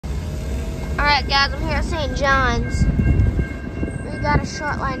Alright guys, I'm here at St. John's. We got a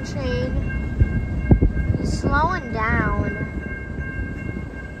short line train. He's slowing down.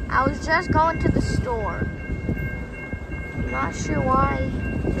 I was just going to the store. I'm not sure why.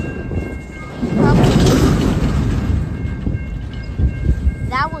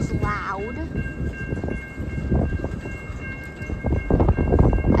 That was loud.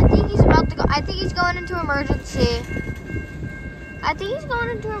 I think he's about to go. I think he's going into emergency.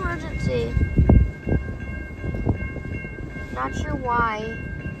 Not sure why.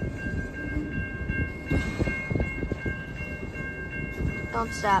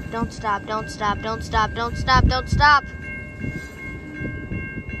 Don't stop, don't stop, don't stop, don't stop, don't stop, don't stop.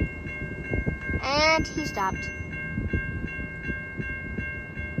 And he stopped.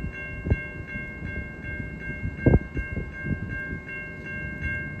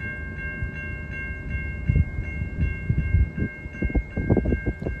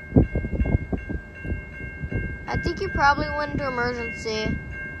 I think he probably went into emergency.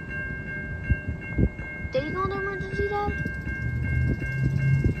 Did he go into emergency, Dad?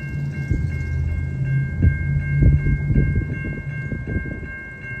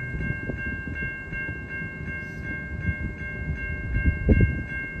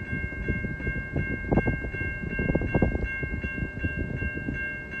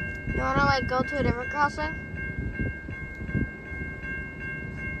 You wanna like go to a different crossing?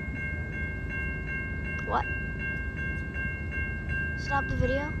 What? Stop the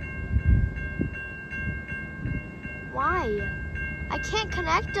video? Why? I can't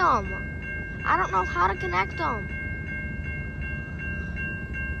connect them. I don't know how to connect them.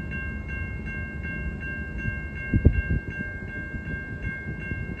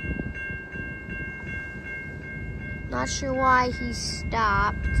 Not sure why he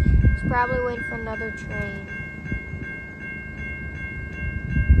stopped. He's probably waiting for another train.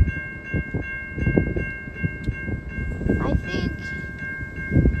 I think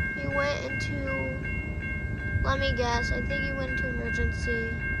he went into, let me guess, I think he went into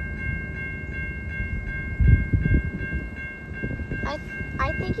emergency.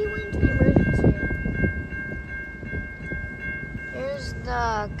 I think he went into emergency. Here's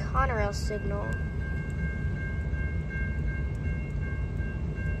the Conrail signal.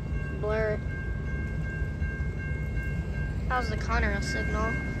 Blur. How's the Conrail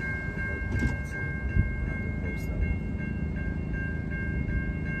signal?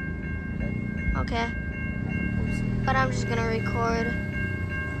 Okay. But I'm just gonna record.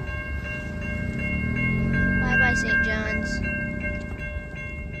 Bye bye, St. John's.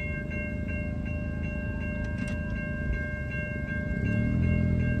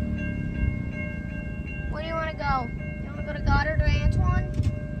 Where do you wanna go? You wanna go to Goddard or Antoine?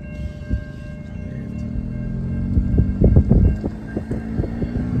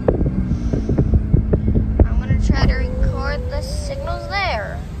 I'm gonna try to record the signals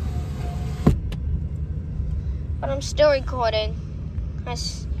there. But I'm still recording.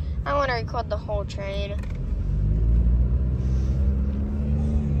 I want to record the whole train.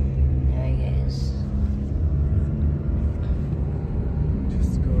 There he is.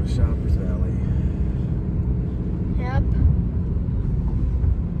 Just go to Shoppers Valley. Yep.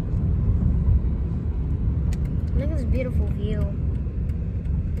 Look at this beautiful view.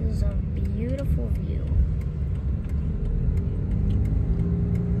 This is a beautiful view.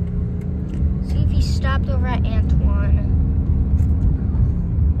 See if he stopped over at Antoine.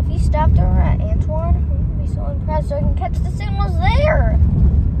 If he stopped over at Antoine, I'm gonna be so impressed so I can catch the signals there.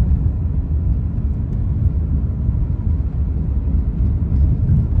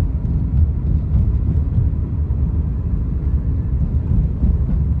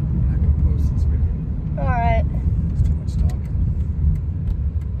 I can post this video. Alright. There's too much talking.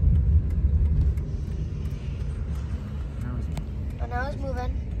 Oh, now it's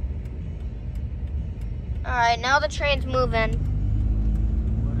moving. Alright, now the train's moving.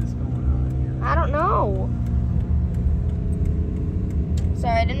 What is going on here? I don't know.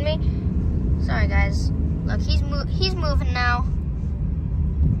 Sorry, didn't we? Sorry, guys. Look, he's moving now.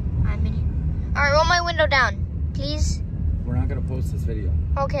 I'm in. Alright, roll my window down, please. We're not gonna post this video.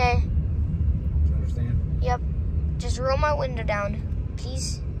 Okay. Do you understand? Yep. Just roll my window down,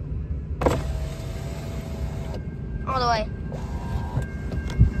 please. All the way.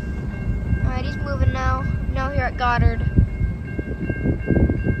 Alright, he's moving now. Now here at Goddard.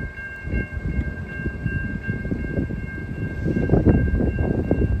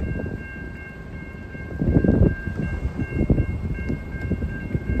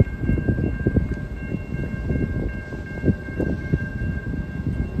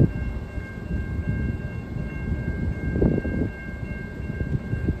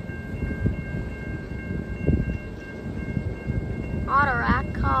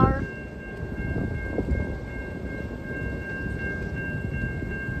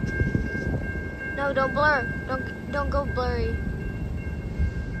 No, don't blur. Don't go blurry.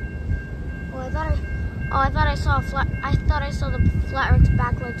 Well, I thought I saw the flat rock's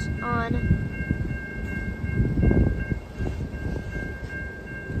backlights on.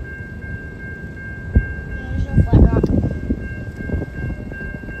 There's no flat rock.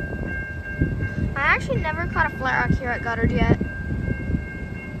 I actually never caught a flat rock here at Goddard yet.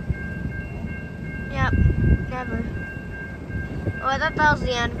 Yep, never. Oh, I thought that was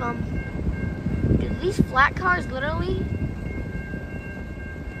the end of them. Dude, these flat cars literally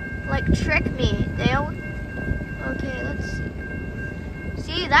like trick me. Okay, let's see.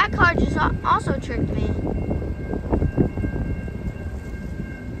 See, that car just also tricked me.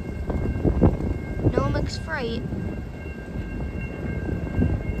 No mixed freight.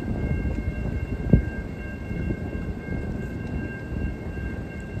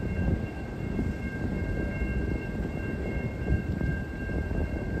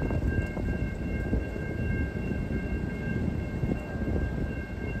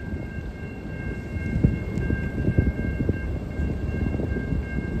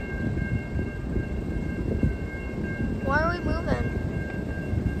 Why are we moving?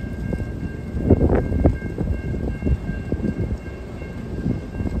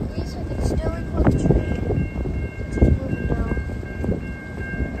 At least I can still record the train. It's just moving now.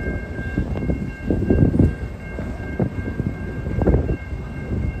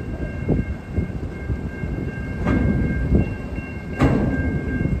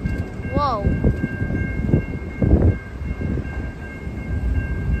 Whoa.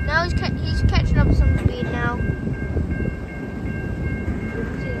 Now he's catching up some speed now.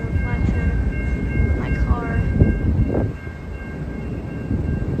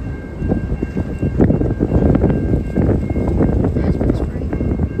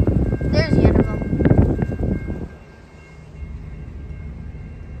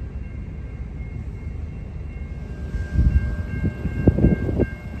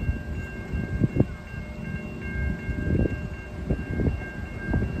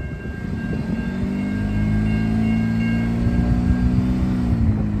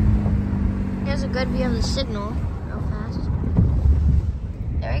 Here's a good view of the signal. Real fast.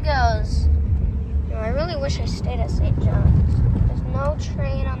 There he goes. You know, I really wish I stayed at St. John's. There's no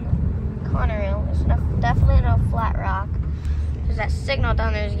train on the Conrail. There's definitely no flat rock. Because that signal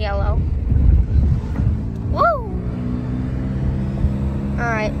down there is yellow. Woo!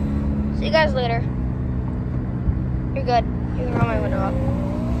 Alright. See you guys later. You're good. You can roll my window up.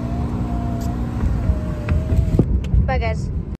 Bye, guys.